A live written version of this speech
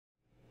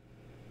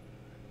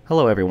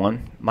Hello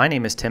everyone, my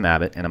name is Tim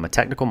Abbott and I'm a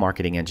technical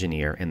marketing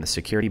engineer in the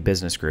security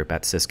business group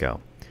at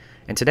Cisco.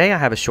 And today I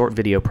have a short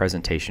video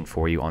presentation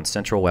for you on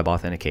Central Web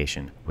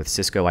Authentication with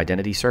Cisco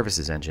Identity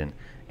Services Engine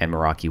and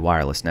Meraki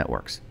wireless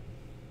networks.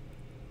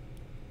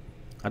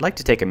 I'd like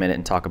to take a minute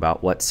and talk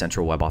about what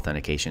Central Web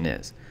Authentication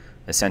is.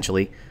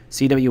 Essentially,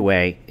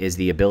 CWA is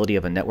the ability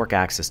of a network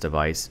access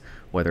device,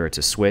 whether it's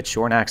a switch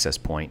or an access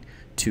point,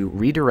 to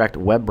redirect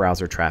web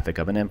browser traffic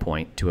of an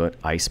endpoint to an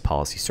ISE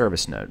policy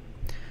service node.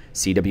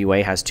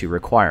 CWA has two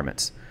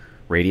requirements: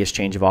 radius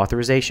change of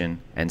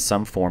authorization and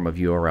some form of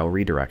URL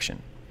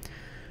redirection.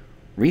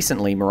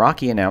 Recently,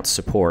 Meraki announced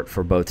support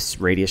for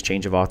both radius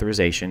change of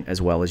authorization as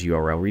well as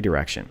URL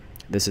redirection.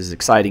 This is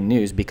exciting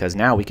news because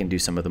now we can do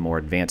some of the more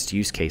advanced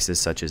use cases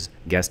such as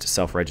guest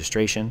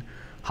self-registration,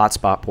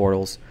 hotspot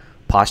portals,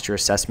 posture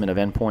assessment of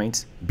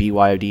endpoints,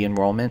 BYOD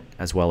enrollment,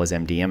 as well as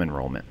MDM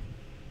enrollment.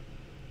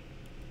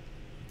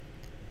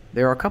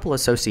 There are a couple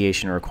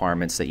association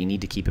requirements that you need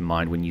to keep in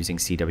mind when using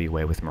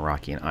CWA with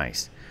Meraki and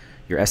ISE.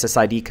 Your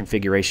SSID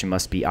configuration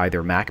must be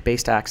either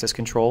MAC-based access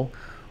control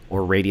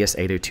or Radius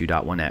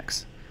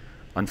 802.1x.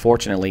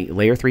 Unfortunately,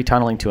 Layer 3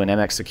 tunneling to an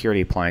MX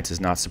security appliance is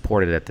not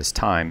supported at this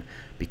time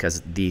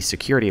because the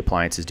security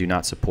appliances do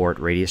not support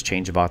radius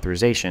change of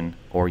authorization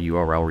or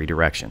URL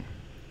redirection.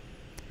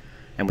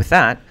 And with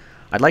that,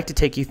 I'd like to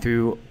take you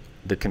through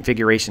the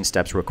configuration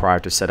steps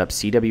required to set up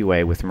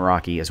CWA with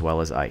Meraki as well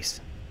as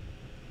ISE.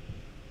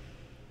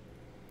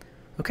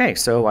 Okay,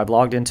 so I've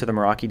logged into the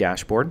Meraki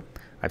dashboard.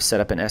 I've set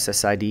up an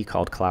SSID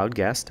called Cloud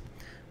Guest.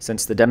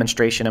 Since the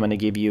demonstration I'm going to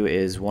give you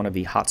is one of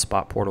the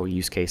hotspot portal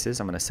use cases,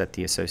 I'm going to set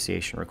the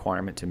association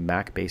requirement to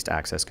MAC-based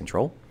access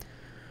control.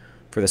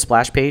 For the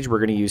splash page, we're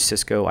going to use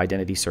Cisco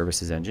Identity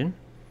Services Engine.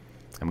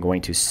 I'm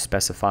going to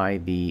specify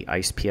the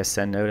ISE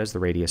PSN node as the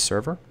Radius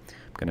server.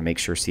 I'm going to make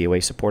sure COA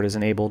support is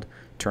enabled,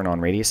 turn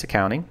on Radius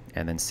accounting,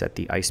 and then set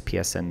the ISE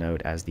PSN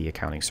node as the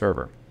accounting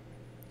server.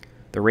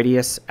 The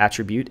Radius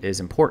attribute is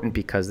important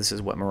because this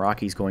is what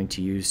Meraki is going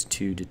to use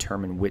to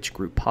determine which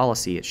group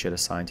policy it should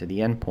assign to the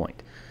endpoint.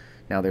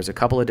 Now there's a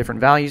couple of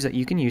different values that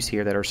you can use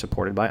here that are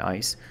supported by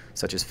ISE,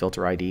 such as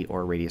filter ID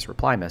or Radius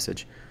reply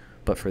message,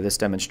 but for this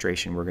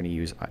demonstration we're going to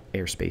use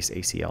airspace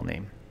ACL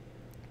name.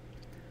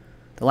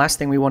 The last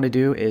thing we want to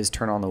do is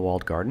turn on the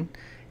walled garden,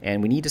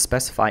 and we need to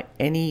specify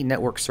any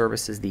network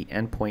services the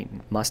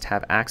endpoint must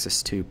have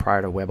access to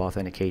prior to web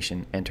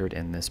authentication entered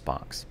in this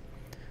box.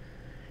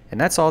 And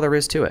that's all there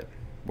is to it.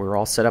 We're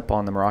all set up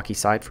on the Meraki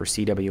side for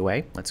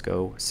CWA. Let's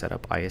go set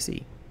up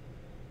ISE.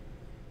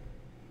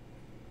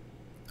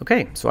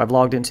 Okay, so I've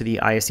logged into the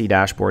ISE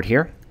dashboard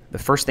here. The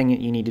first thing that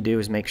you need to do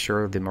is make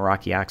sure the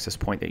Meraki access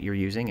point that you're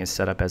using is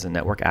set up as a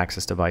network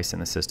access device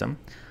in the system.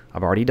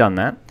 I've already done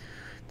that.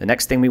 The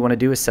next thing we want to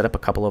do is set up a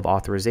couple of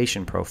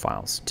authorization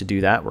profiles. To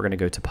do that, we're going to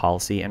go to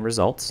Policy and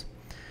Results.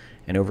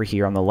 And over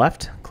here on the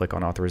left, click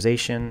on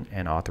Authorization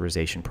and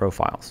Authorization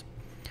Profiles.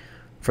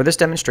 For this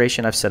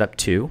demonstration, I've set up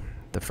two.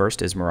 The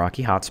first is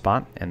Meraki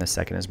Hotspot, and the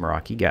second is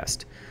Meraki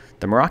Guest.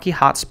 The Meraki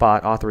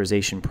Hotspot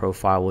authorization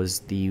profile was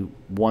the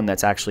one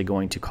that's actually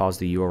going to cause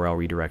the URL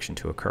redirection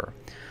to occur.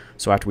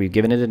 So after we've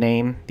given it a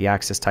name, the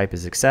access type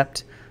is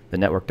Accept, the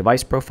network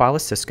device profile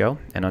is Cisco,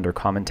 and under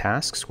Common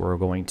Tasks, we're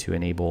going to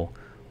enable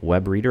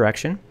Web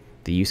Redirection.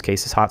 The use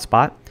case is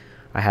Hotspot.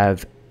 I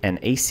have an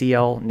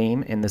ACL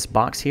name in this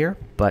box here,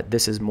 but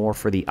this is more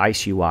for the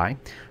ISE UI.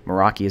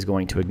 Meraki is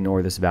going to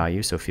ignore this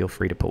value, so feel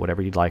free to put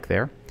whatever you'd like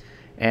there.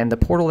 And the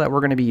portal that we're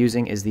going to be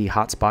using is the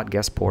Hotspot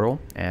Guest portal,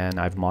 and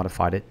I've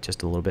modified it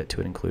just a little bit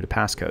to include a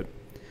passcode.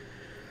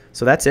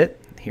 So that's it.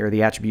 Here are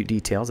the attribute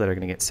details that are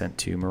going to get sent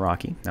to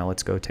Meraki. Now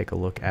let's go take a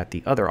look at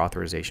the other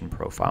authorization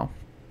profile.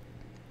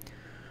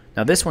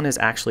 Now this one is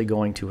actually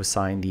going to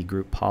assign the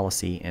group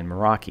policy in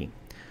Meraki.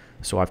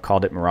 So I've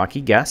called it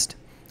Meraki Guest.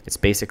 It's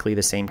basically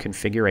the same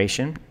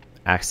configuration,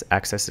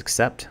 access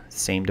accept,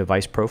 same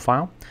device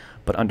profile,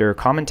 but under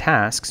Common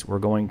Tasks, we're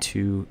going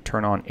to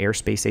turn on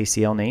airspace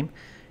ACL name,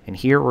 and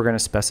here we're going to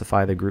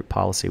specify the group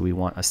policy we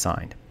want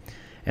assigned.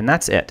 And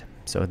that's it.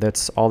 So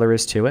that's all there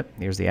is to it.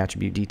 Here's the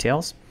attribute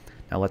details.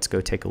 Now let's go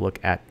take a look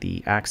at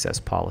the access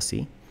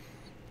policy.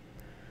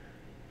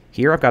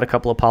 Here I've got a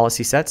couple of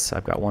policy sets.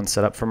 I've got one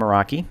set up for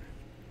Meraki.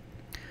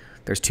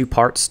 There's two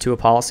parts to a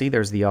policy.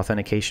 There's the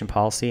authentication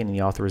policy and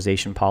the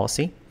authorization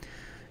policy.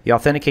 The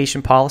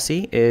authentication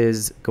policy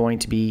is going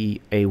to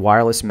be a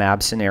wireless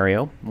MAB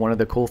scenario. One of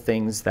the cool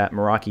things that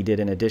Meraki did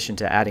in addition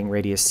to adding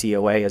Radius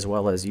CoA as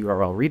well as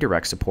URL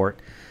redirect support,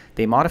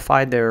 they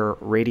modified their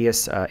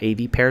Radius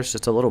AV pairs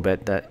just a little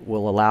bit that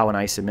will allow an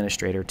ISE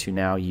administrator to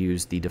now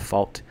use the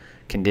default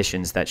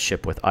conditions that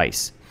ship with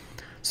ISE.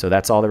 So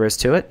that's all there is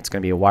to it. It's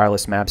going to be a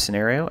wireless MAB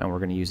scenario, and we're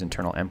going to use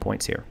internal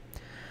endpoints here.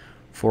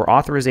 For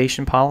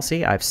authorization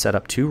policy, I've set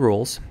up two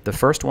rules. The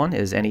first one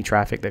is any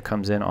traffic that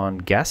comes in on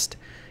guest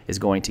is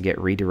going to get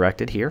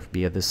redirected here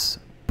via this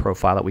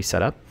profile that we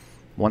set up.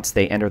 Once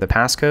they enter the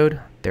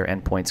passcode, their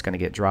endpoint's going to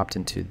get dropped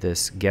into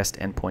this guest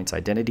endpoints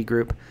identity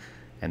group,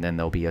 and then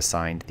they'll be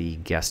assigned the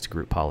guest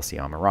group policy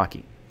on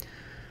Meraki.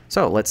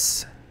 So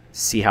let's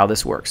see how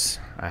this works.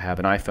 I have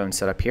an iPhone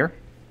set up here.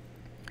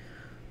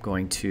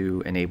 going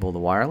to enable the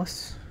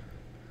wireless.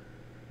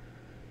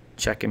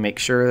 Check and make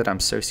sure that I'm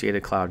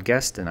associated cloud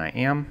guest, and I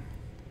am.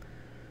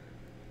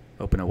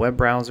 Open a web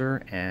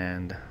browser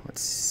and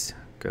let's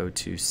go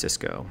to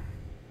Cisco.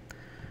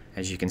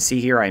 As you can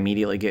see here, I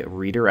immediately get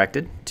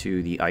redirected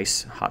to the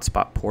ISE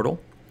hotspot portal.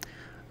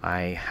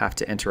 I have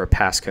to enter a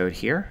passcode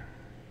here.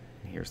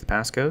 Here's the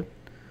passcode,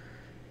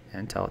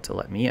 and tell it to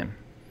let me in.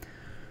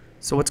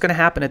 So what's going to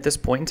happen at this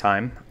point in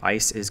time,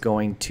 ISE is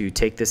going to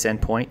take this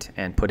endpoint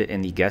and put it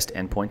in the guest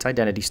endpoint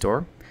identity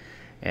store,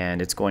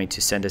 and it's going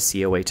to send a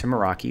COA to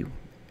Meraki,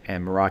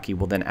 and Meraki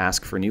will then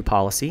ask for new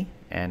policy,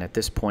 and at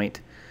this point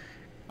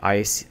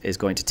ISE is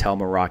going to tell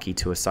Meraki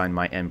to assign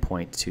my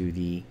endpoint to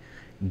the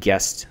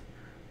guest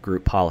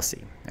group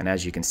policy. And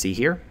as you can see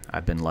here,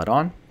 I've been let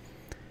on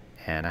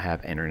and I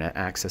have internet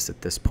access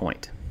at this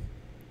point.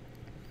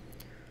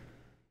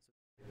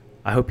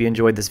 I hope you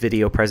enjoyed this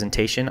video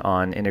presentation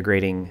on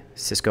integrating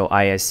Cisco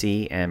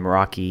ISE and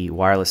Meraki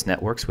wireless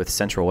networks with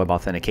Central Web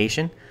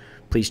Authentication.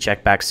 Please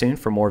check back soon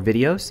for more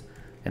videos,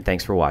 and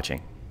thanks for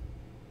watching.